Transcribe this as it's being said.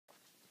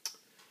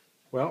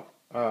Well,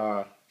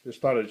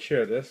 just thought I'd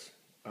share this.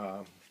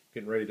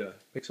 Getting ready to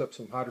mix up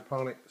some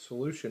hydroponic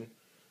solution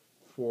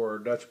for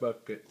Dutch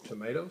bucket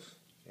tomatoes,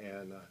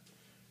 and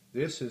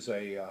this is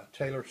a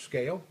Taylor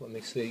scale. Let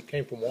me see, it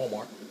came from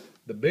Walmart.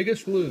 The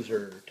Biggest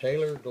Loser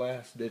Taylor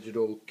Glass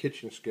Digital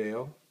Kitchen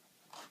Scale,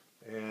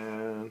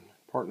 and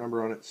part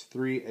number on it's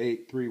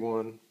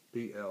 3831BL.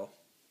 You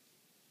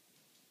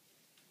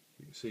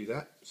can see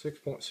that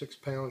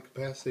 6.6 pound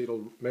capacity.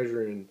 It'll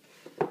measure in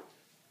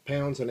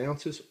pounds and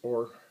ounces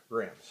or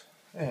grams.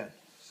 And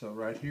so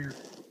right here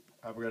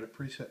I've got it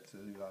preset to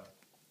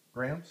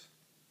grams.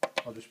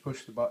 I'll just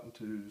push the button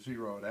to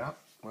zero it out.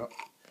 Well,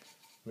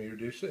 let me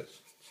introduce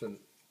this. It's a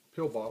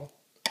pill bottle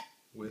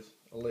with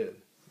a lid.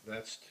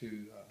 That's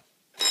to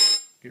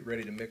get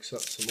ready to mix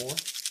up some more.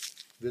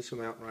 This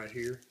amount right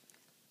here,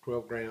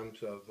 12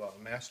 grams of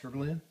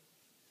Masterblend,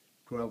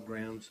 12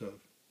 grams of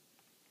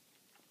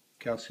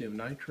Calcium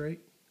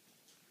Nitrate,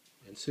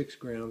 and 6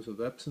 grams of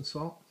Epsom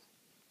Salt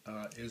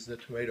is the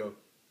tomato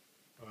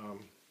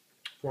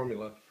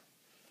formula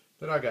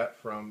that I got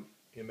from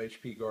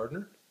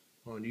mhpgardner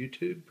on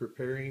YouTube,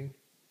 Preparing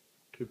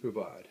to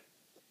Provide.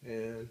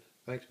 And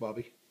thanks,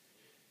 Bobby.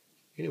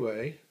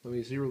 Anyway, let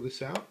me zero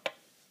this out.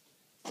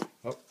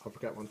 Oh, I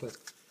forgot one thing.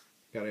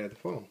 Got to add the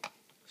phone.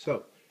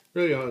 So,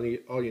 really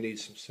all you need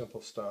is some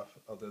simple stuff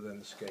other than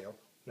the scale.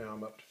 Now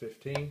I'm up to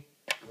 15.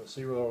 I'll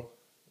zero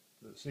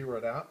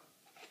it out,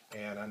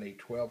 and I need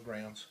 12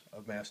 grams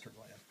of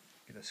Masterblend.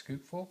 Get a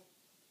scoopful,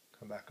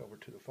 come back over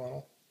to the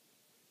funnel.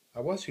 I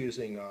was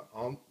using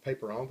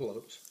paper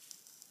envelopes,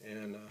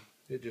 and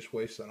it just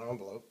wastes an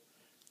envelope.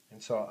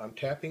 And so I'm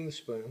tapping the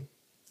spoon,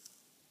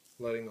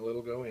 letting a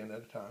little go in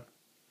at a time,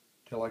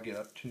 till I get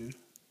up to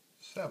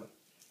 7.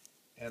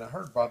 And I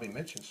heard Bobby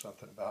mention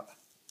something about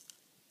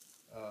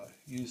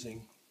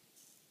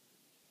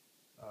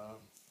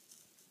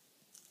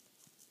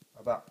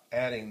about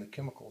adding the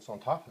chemicals on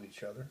top of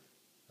each other,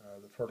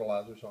 the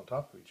fertilizers on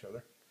top of each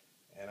other,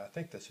 and I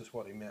think this is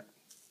what he meant.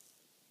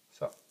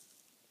 So,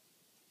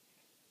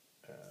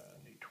 I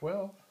need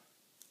 12,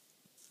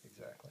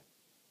 exactly.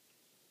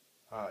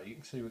 You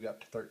can see we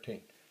got to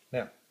 13.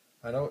 Now,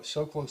 I know it's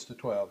so close to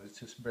 12, it's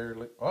just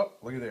barely, oh,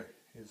 look at there,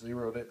 it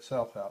zeroed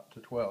itself out to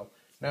 12.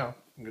 Now,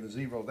 I'm going to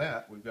zero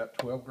that. We've got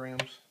 12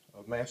 grams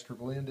of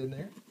Masterblend in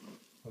there.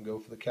 I'll go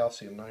for the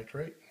calcium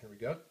nitrate. Here we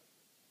go.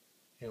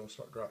 And we'll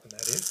start dropping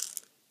that in.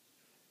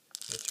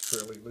 It's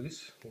fairly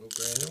loose, little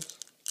granules.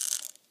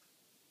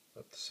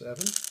 Up to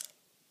 7,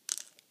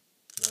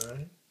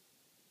 9.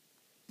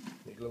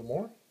 Need a little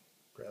more.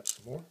 Grab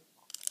some more.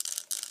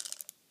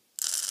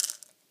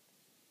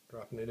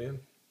 Dropping it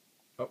in.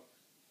 Oh,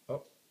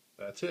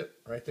 that's it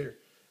right there.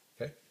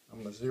 Okay,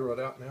 I'm going to zero it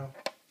out now,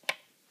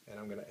 and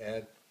I'm going to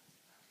add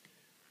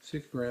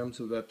 6 grams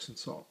of Epsom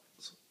salt.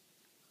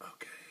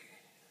 Okay,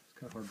 it's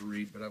kind of hard to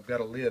read, but I've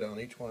got a lid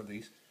on each one of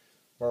these.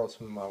 Borrow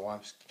some of my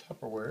wife's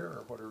Tupperware,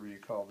 or whatever you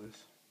call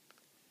this.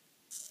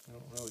 I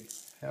don't really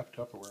have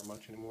Tupperware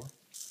much anymore.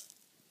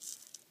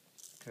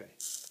 Okay,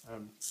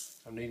 I'm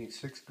needing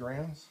 6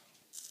 grams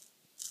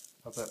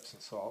of Epsom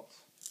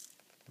salts.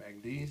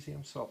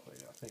 Magnesium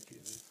sulfate, I think it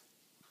is.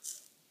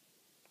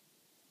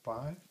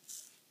 5,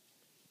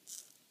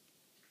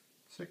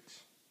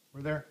 6,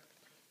 we're there.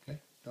 Okay,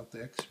 dump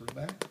the extra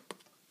back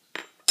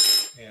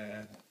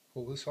and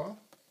pull this off.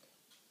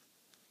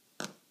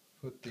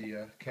 Put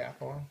the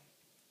cap on,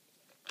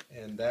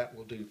 and that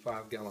will do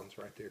 5 gallons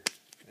right there.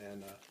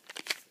 And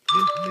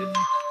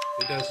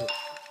it doesn't.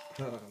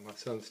 My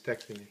son's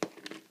texting me.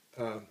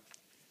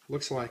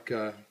 Looks like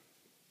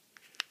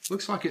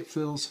it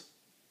fills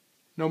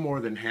no more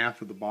than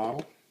half of the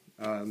bottle.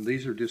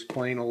 These are just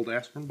plain old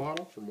aspirin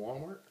bottle from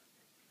Walmart,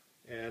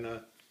 and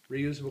a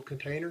reusable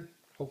container.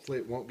 Hopefully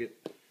it won't get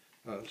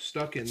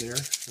stuck in there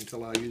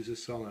until I use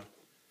this on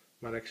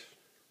my next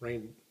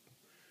rain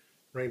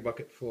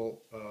bucket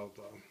full of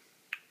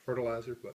fertilizer. But